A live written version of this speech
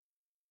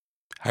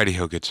Heidi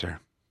ho, good sir.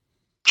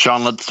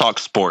 Sean, let's talk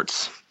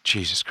sports.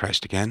 Jesus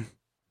Christ again.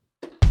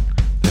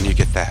 Then you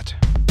get that.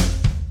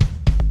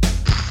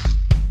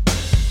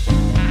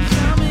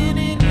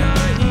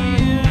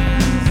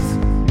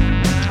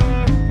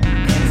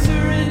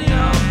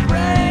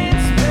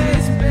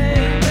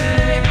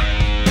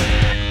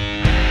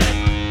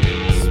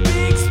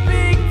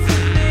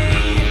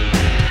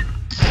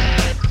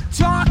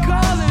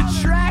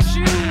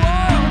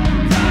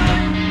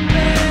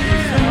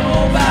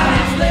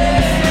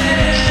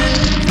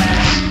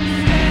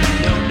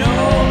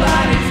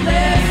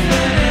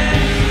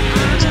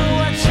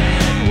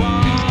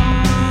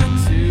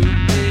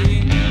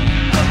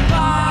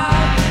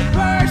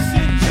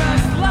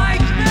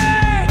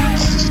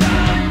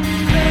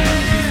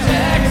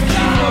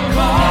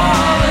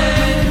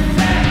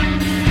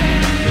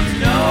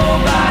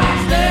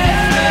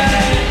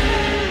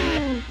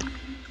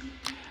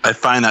 I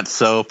find that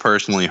so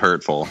personally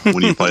hurtful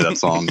when you play that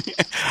song.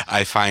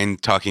 I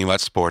find talking about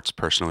sports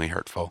personally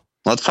hurtful.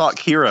 Let's talk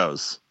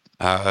heroes.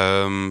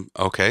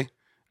 Okay.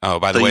 Oh,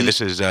 by the way, this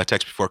is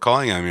Text Before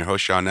Calling. I'm your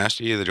host, Sean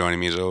Nasty. The joining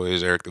me as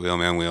always, Eric the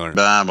Wheelman Wheeler.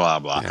 Blah, blah,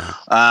 blah.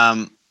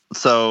 Yeah.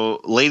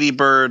 So, Lady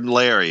Bird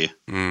Larry.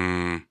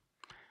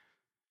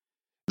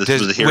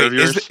 This was a hero of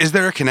yours? Is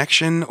there a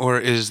connection, or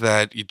is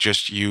that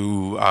just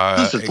you?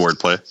 This is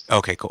wordplay.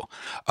 Okay, cool.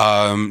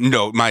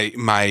 No,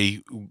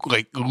 my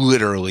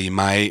literally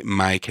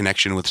my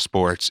connection with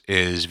sports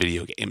is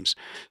video games.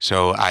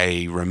 So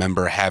I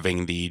remember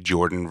having the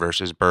Jordan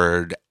versus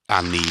Bird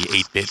on the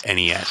 8-bit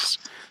NES.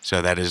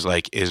 So that is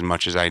like as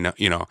much as I know.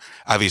 You know,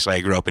 obviously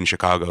I grew up in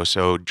Chicago,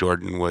 so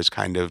Jordan was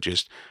kind of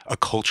just a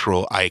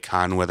cultural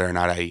icon, whether or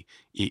not I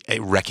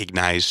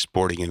recognize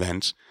sporting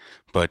events.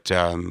 But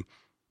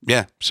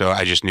yeah, so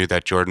I just knew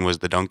that Jordan was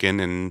the Duncan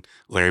and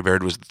Larry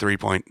Bird was the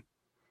 3-point.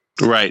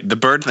 Right. The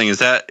Bird thing, is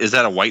that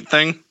a white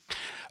thing?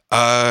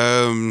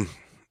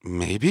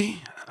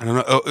 Maybe. I don't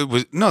know. Oh, it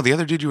was the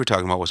other dude you were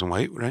talking about wasn't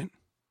white, right?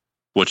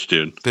 Which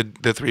dude? The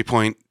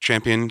 3-point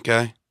champion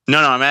guy? No,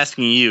 I'm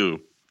asking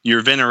you.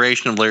 Your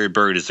veneration of Larry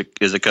Bird, is it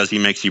because he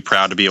makes you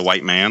proud to be a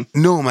white man?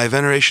 No, my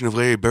veneration of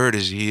Larry Bird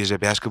is he is a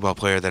basketball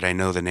player that I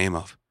know the name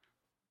of.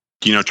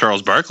 Do you know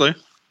Charles Barkley?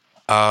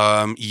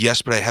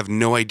 Yes, but I have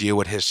no idea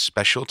what his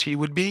specialty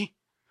would be.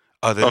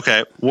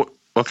 Okay.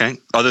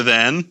 Other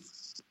than?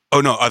 Oh,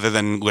 no, other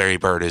than Larry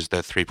Bird is the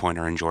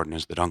 3-pointer and Jordan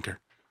is the dunker.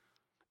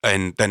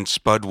 And then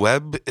Spud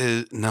Webb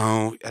is,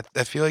 no,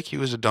 I feel like he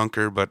was a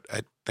dunker, but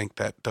I think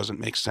that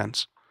doesn't make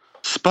sense.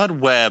 Spud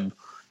Webb,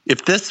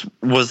 if this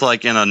was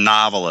like in a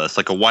novelist,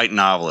 like a white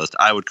novelist,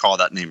 I would call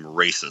that name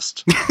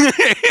racist.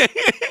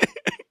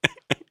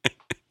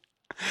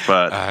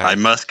 But I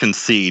must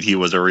concede he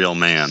was a real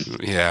man.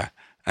 Yeah.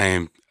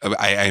 I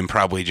am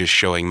probably just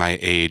showing my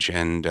age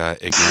and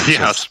ignorance.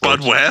 Yeah,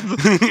 Spud Webb.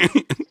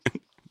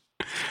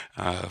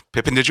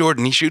 Pippen to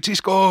Jordan, he shoots, he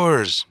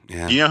scores.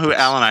 Yeah. Do you know who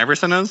Allen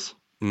Iverson is?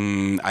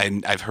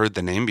 I've heard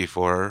the name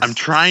before. I'm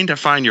trying to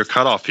find your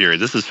cutoff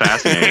period. This is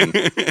fascinating.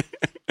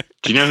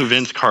 Do you know who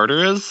Vince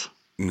Carter is?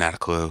 Not a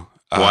clue.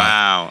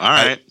 Wow. All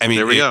right. I mean,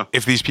 there we go.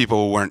 If these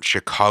people weren't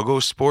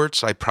Chicago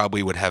sports, I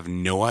probably would have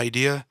no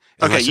idea.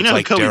 Okay, you know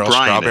like who Kobe Darryl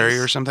Bryant Strawberry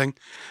is. Or something.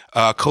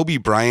 Kobe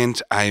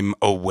Bryant, I'm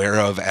aware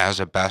of as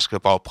a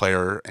basketball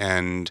player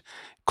and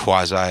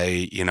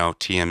quasi,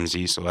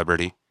 TMZ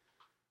celebrity.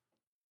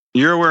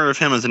 You're aware of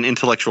him as an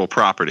intellectual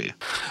property.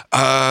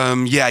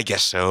 Yeah, I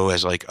guess so.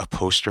 As like a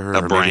poster,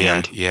 a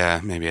brand.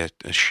 Maybe a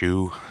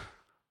shoe.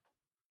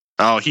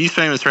 Oh, he's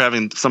famous for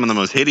having some of the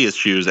most hideous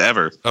shoes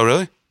ever. Oh,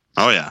 really?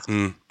 Oh, yeah.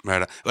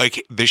 Right on.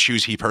 Like the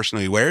shoes he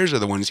personally wears, or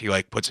the ones he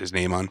like puts his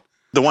name on?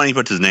 The one he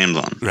puts his names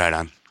on. Right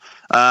on.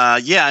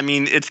 Yeah, I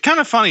mean, it's kind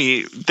of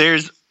funny.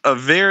 There's a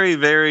very,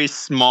 very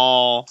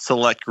small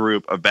select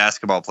group of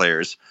basketball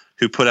players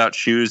who put out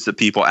shoes that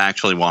people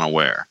actually want to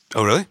wear.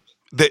 Oh, really?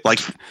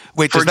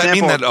 Wait, does that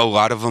mean that a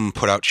lot of them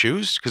put out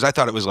shoes? Because I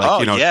thought it was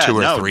like, 2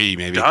 or 3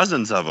 maybe.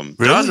 Dozens of them.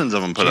 Really? Dozens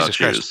of them put out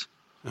shoes.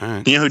 All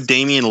right. You know who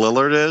Damian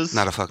Lillard is?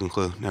 Not a fucking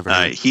clue.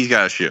 Never. He's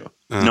got a shoe.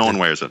 No one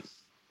wears it.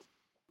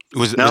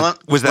 Was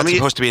that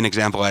supposed to be an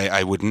example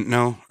I wouldn't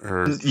know?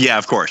 Or? Yeah,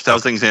 of course. That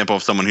was an example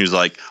of someone who's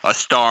like a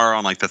star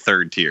on like the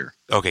 3rd tier.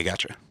 Okay,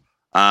 gotcha.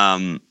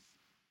 But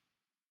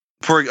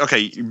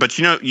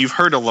you've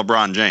heard of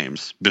LeBron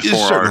James before.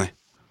 Yeah, certainly.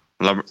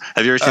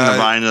 Have you ever seen the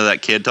Vine of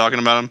that kid talking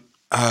about him?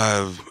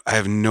 I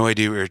have no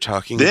idea what you're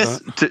talking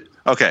about.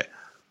 Okay.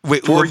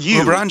 Wait,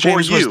 LeBron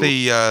James was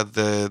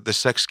the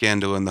sex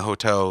scandal in the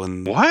hotel.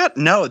 And what?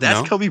 No,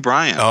 that's Kobe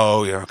Bryant.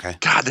 Oh, yeah, okay.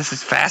 God, this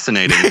is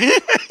fascinating.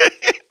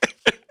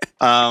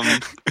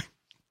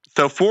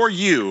 So for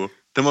you,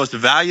 the most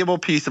valuable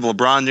piece of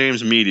LeBron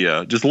James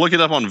media, just look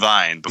it up on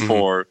Vine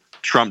before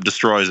Trump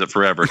destroys it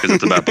forever because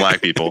it's about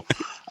black people.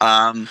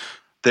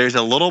 There's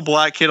a little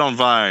black kid on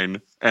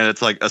Vine, and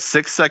it's like a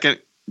 6-second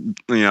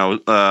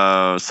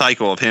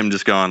cycle of him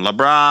just going,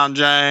 LeBron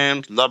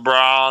James,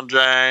 LeBron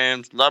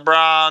James,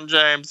 LeBron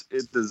James.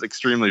 It is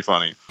extremely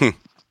funny.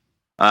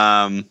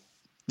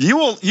 You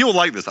will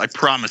like this. I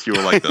promise you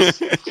will like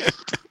this.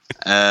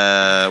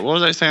 What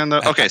was I saying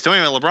though? Okay, so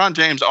anyway, LeBron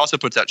James also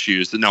puts out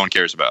shoes that no one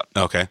cares about.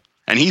 Okay.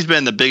 And he's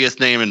been the biggest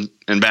name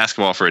in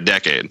basketball for a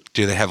decade.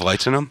 Do they have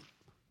lights in them?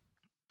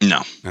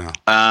 No. No.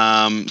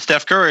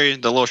 Steph Curry,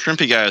 the little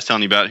shrimpy guy I was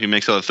telling you about who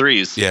makes all the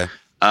threes. Yeah.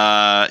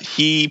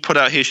 He put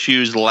out his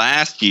shoes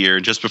last year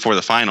just before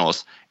the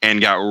finals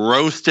and got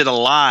roasted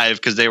alive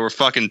because they were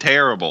fucking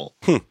terrible.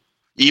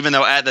 Even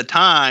though at the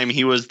time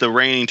he was the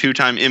reigning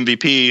 2-time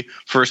MVP,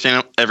 first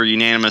ever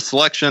unanimous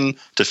selection,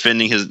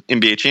 defending his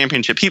NBA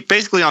championship. He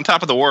basically on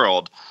top of the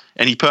world,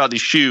 and he put out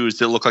these shoes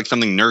that look like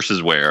something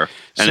nurses wear,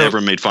 and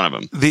everyone made fun of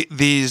him.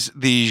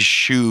 These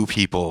shoe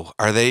people,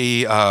 are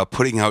they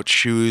putting out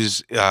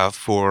shoes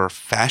for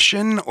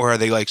fashion, or are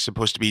they like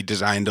supposed to be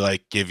designed to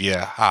like give you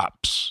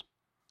hops?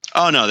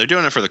 Oh no, they're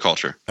doing it for the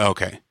culture.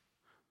 Okay.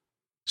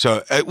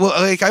 So, well,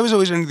 like I was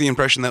always under the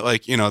impression that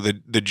like, you know,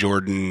 the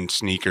Jordan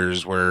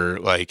sneakers were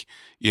like,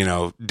 you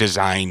know,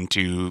 designed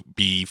to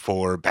be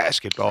for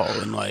basketball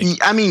and like.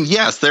 I mean,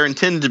 yes, they're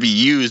intended to be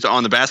used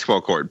on the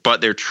basketball court,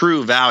 but their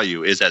true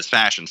value is as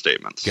fashion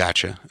statements.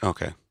 Gotcha.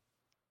 Okay.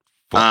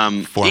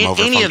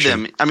 Any of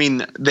them, I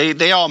mean,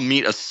 they all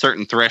meet a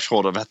certain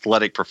threshold of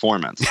athletic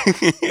performance,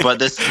 but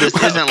this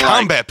isn't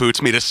combat boots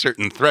meet a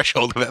certain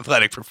threshold of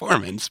athletic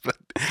performance. But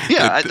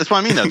yeah, that's what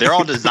I mean. Though they're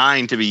all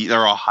designed to be,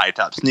 they're all high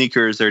top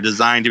sneakers. They're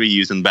designed to be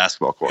used in the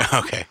basketball court.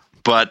 Okay,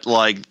 but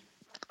like,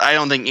 I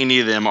don't think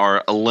any of them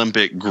are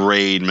Olympic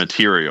grade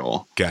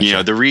material. Gotcha. You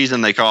know, the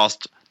reason they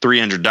cost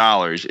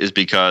 $300 is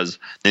because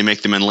they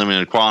make them in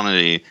limited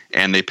quantity,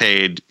 and they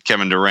paid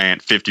Kevin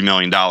Durant $50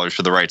 million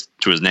for the rights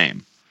to his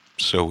name.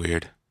 So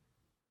weird.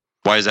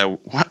 Why is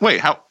that?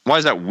 Wait, why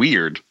is that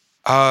weird?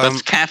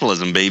 That's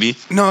capitalism, baby.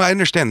 No, I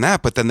understand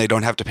that, but then they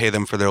don't have to pay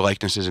them for their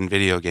likenesses in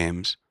video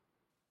games.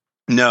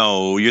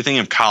 No, you're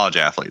thinking of college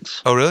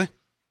athletes. Oh, really?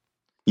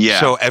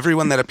 Yeah. So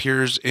everyone that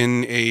appears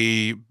in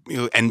a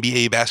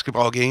NBA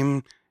basketball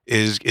game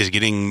is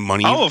getting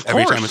money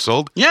every time it's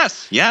sold?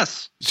 Yes.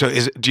 So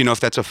do you know if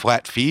that's a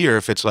flat fee or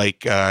if it's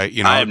like, I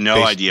have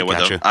no idea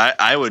what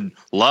I would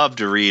love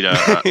to read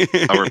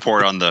a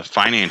report on the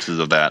finances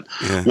of that.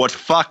 Yeah. What's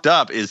fucked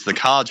up is the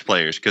college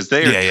players because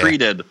they are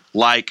treated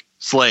like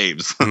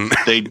slaves.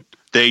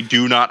 They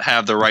do not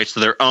have the rights to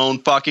their own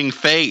fucking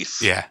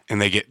face. Yeah, and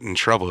they get in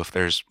trouble if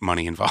there's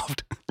money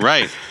involved.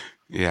 Right.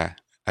 Yeah.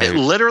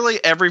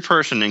 Literally every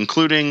person,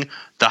 including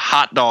the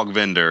hot dog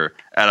vendor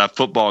at a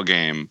football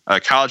game, a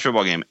college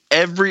football game,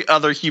 every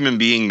other human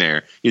being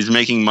there is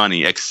making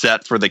money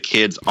except for the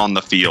kids on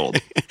the field.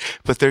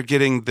 But they're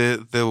getting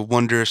the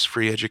wondrous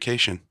free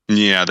education.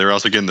 Yeah, they're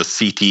also getting the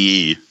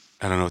CTE.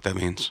 I don't know what that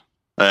means.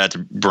 That's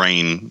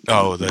brain.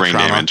 The brain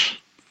trauma.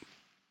 Damage.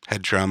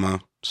 Head trauma,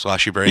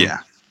 sloshy brain. Yeah.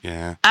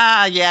 Yeah.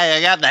 Yeah,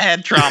 I got the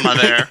head trauma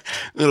there.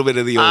 A little bit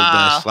of the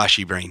old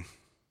sloshy brain.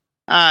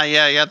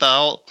 Yeah, you got the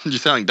whole. You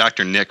sound like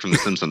Dr. Nick from The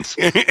Simpsons.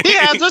 He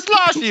has a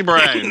sloshy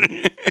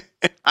brain.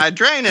 I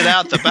drain it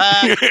out the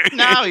back.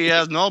 Now he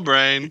has no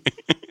brain.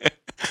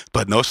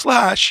 But no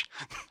slosh.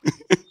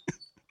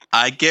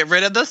 I get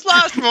rid of the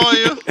slosh for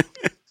you.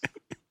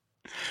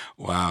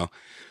 Wow.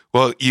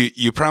 Well,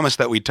 you promised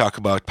that we'd talk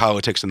about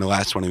politics in the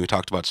last one, and we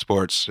talked about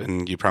sports,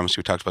 and you promised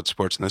we talked about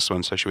sports in this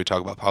one, so should we talk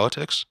about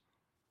politics?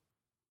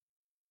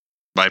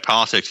 By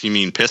politics, you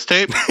mean piss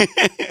tape?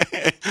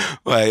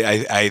 Well,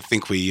 I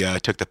think we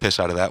took the piss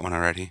out of that one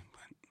already.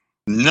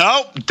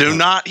 Nope. Do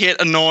not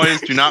hit a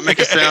noise. Do not make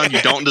a sound.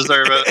 You don't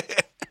deserve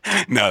it.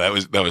 No,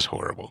 that was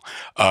horrible.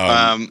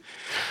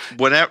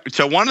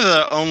 So one of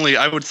the only,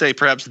 I would say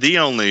perhaps the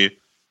only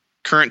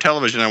current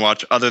television I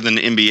watch other than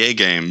NBA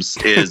games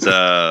is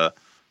the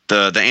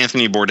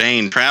Anthony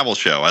Bourdain travel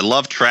show. I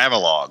love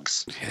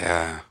travelogues.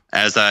 Yeah.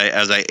 As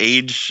I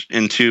age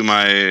into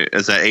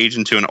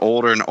an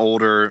older and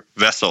older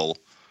vessel,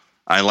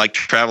 I like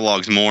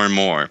travelogues more and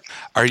more.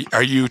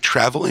 Are you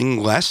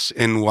traveling less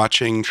and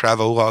watching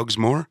travelogues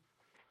more?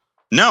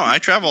 No, I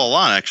travel a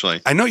lot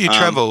actually. I know you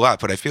travel a lot,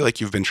 but I feel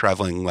like you've been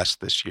traveling less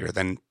this year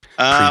than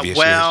previous years.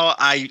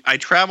 I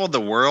traveled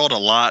the world a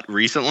lot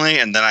recently,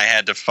 and then I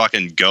had to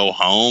fucking go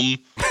home,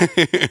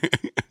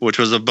 which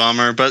was a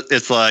bummer. But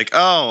it's like,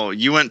 oh,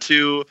 you went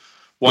to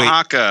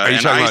Oaxaca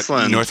and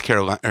Iceland, about North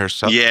Carolina or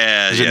South?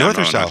 Yeah, is it North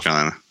or South?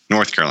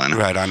 North Carolina.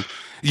 Right on.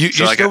 You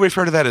still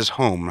refer to that as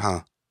home, huh?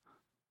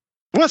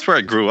 Well, that's where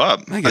I grew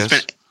up. I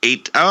guess.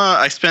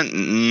 I spent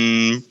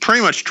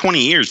pretty much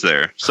 20 years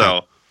there,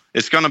 so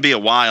it's going to be a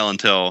while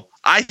until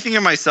I think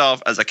of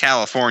myself as a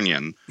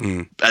Californian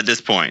at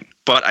this point.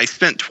 But I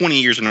spent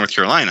 20 years in North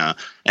Carolina,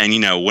 and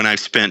when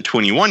I've spent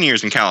 21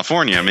 years in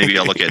California, maybe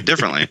I'll look at it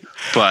differently.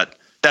 But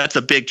that's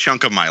a big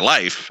chunk of my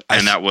life,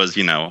 and that was,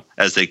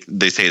 as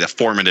they say, the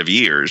formative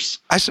years.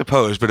 I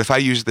suppose, but if I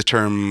use the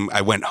term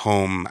I went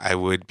home, I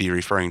would be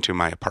referring to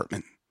my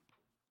apartment.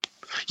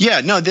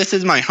 Yeah, no, this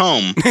is my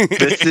home.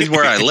 This is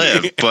where I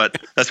live, but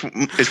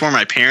it's where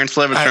my parents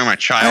live. It's where my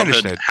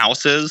childhood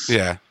house is.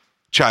 Yeah.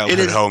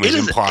 Childhood home is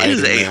implied. It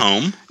is a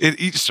home.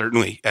 It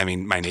certainly, I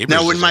mean, my neighbors.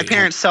 Now, when my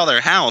parents sell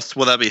their house,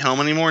 will that be home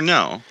anymore?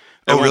 No.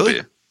 Oh, really?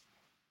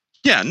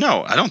 Yeah,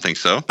 no, I don't think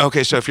so.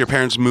 Okay, so if your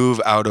parents move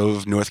out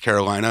of North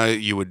Carolina,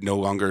 you would no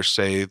longer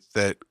say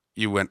that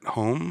you went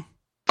home?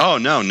 Oh,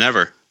 no,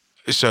 never.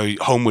 So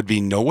home would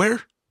be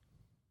nowhere?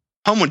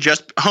 Home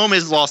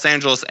is Los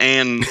Angeles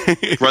and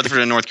Rutherford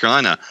in North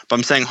Carolina, but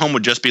I'm saying home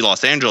would just be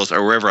Los Angeles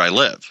or wherever I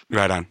live.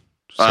 Right on.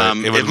 So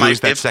it would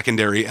lose that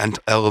secondary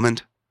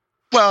element?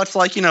 Well, it's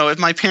like, if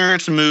my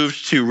parents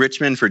moved to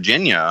Richmond,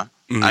 Virginia,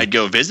 I'd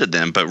go visit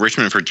them, but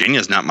Richmond, Virginia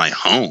is not my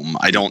home.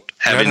 I don't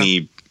have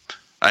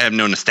I have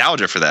no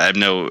nostalgia for that. I have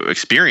no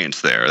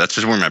experience there. That's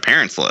just where my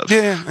parents live.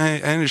 Yeah,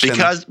 I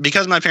understand.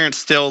 Because my parents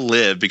still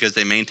live, because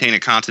they maintain a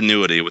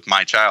continuity with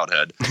my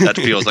childhood, that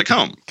feels like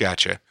home.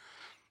 Gotcha.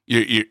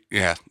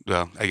 Yeah.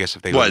 Well, I guess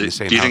if they live in the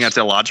same house. Do you think that's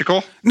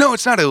illogical? No,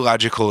 it's not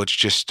illogical. It's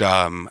just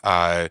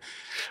I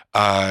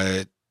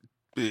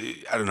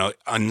don't know,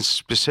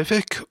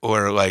 unspecific,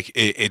 or like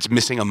it's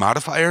missing a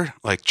modifier,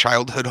 like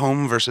childhood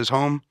home versus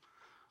home.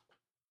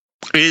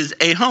 Is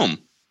a home.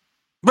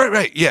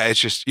 Right. Yeah, it's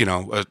just,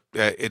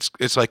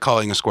 it's like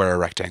calling a square a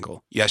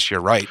rectangle. Yes,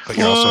 you're right, but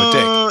you're also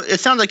a dick. It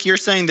sounds like you're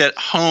saying that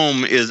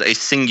home is a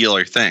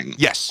singular thing.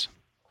 Yes.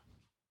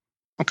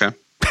 Okay.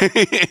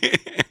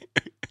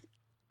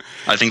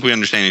 I think we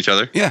understand each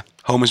other. Yeah.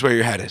 Home is where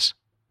your hat is.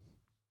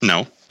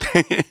 No.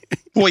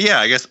 Well,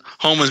 yeah, I guess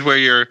home is where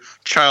your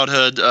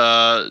childhood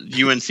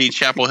UNC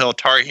Chapel Hill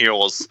Tar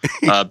Heels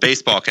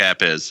baseball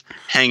cap is,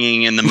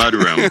 hanging in the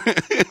mudroom.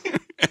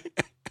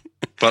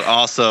 But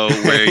also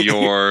where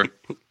your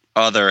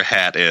other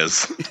hat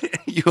is.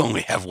 You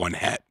only have one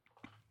hat.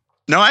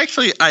 No,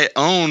 actually, I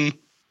own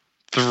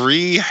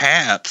 3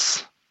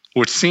 hats,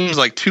 which seems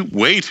like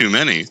way too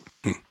many.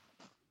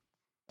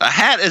 A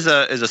hat is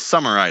a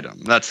summer item.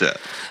 That's it.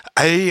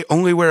 I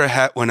only wear a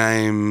hat when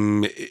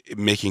I'm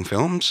making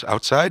films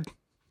outside.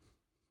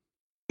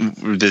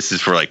 This is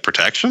for like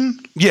protection?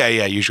 Yeah.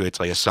 Usually it's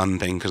like a sun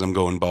thing because I'm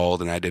going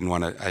bald and I didn't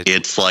want to.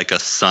 It's like a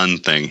sun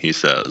thing, he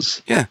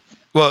says. Yeah.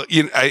 Well,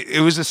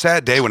 it was a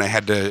sad day when I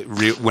had to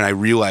when I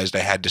realized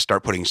I had to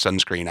start putting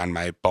sunscreen on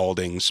my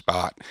balding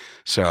spot.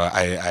 So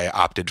I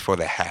opted for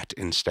the hat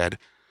instead.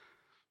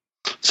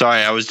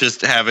 Sorry, I was just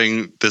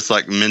having this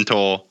like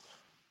mental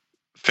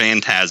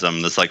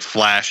phantasm, this like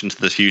flash into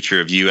the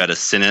future of you at a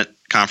Senate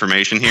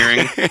confirmation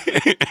hearing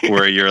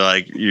where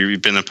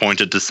you've been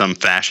appointed to some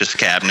fascist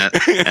cabinet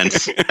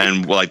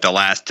and like the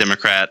last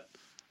Democrat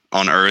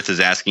on Earth is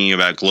asking you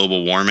about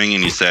global warming,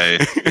 and you say,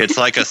 it's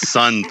like a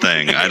sun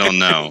thing. I don't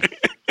know.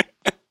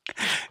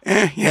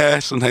 Yeah,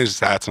 sometimes it's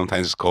hot,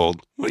 sometimes it's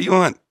cold. What do you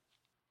want?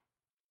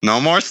 No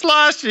more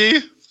sloshy.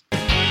 Just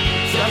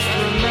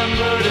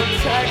remember to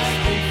text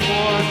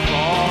before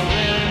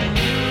calling.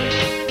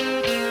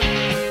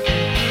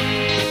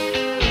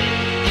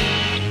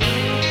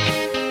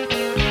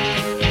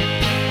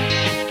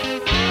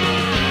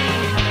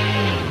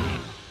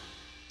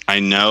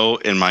 I know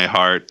in my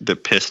heart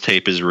that piss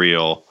tape is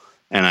real.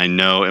 And I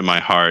know in my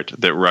heart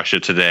that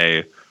Russia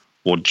Today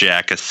will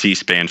jack a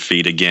C-SPAN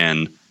feed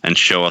again and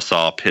show us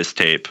all piss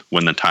tape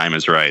when the time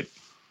is right.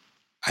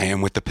 I am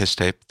with the piss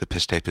tape. The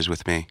piss tape is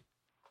with me.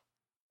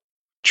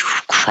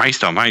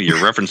 Christ almighty, you're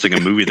referencing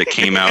a movie that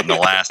came out in the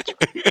last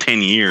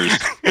 10 years.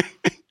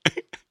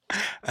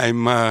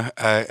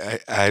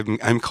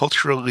 I'm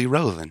culturally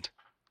relevant.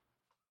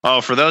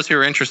 Oh, for those who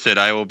are interested,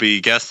 I will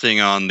be guesting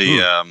on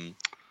the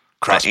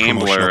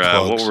Ambler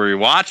What Were We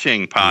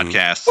Watching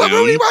podcast soon. What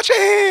were we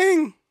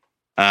watching?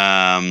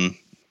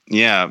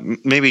 Yeah,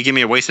 maybe give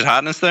me a wasted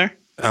hotness there.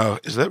 Oh,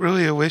 is that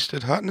really a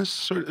wasted hotness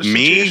sort of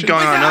Me situation?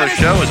 going on another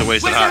show is a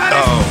wasted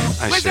hotness. Oh,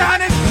 I see. Wasted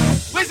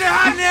hotness! Wasted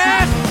hotness!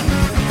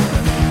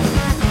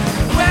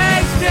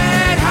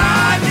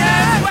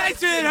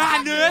 Wasted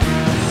hotness!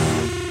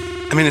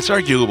 I mean, it's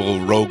arguable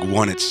Rogue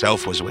One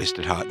itself was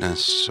wasted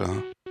hotness,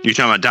 so. You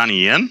talking about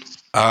Donnie Yen?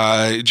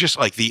 Just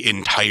like the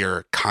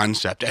entire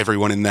concept,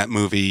 everyone in that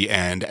movie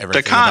and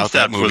everything about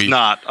that movie. The concept was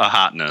not a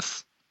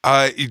hotness.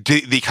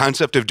 The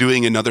concept of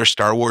doing another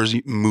Star Wars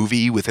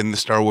movie within the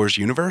Star Wars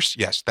universe,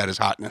 yes, that is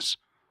hotness.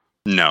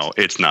 No,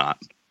 it's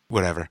not.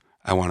 Whatever.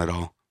 I want it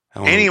all. I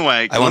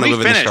want to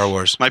live in Star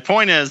Wars. My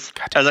point is,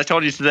 as I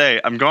told you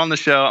today, I'm going on the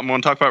show. I'm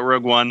going to talk about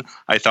Rogue One.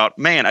 I thought,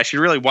 man, I should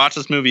really watch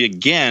this movie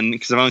again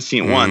because I've only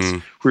seen it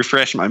once,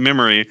 refresh my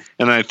memory.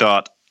 And then I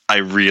thought, I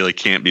really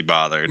can't be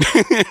bothered,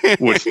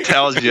 which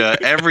tells you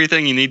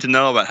everything you need to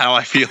know about how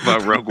I feel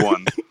about Rogue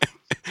One.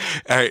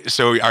 All right,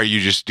 so are you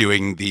just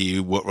doing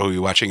what were we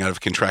watching out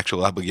of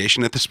contractual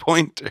obligation at this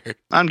point?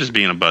 I'm just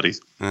being a buddy.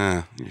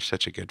 You're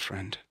such a good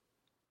friend.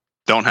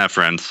 Don't have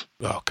friends.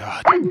 Oh,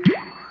 God.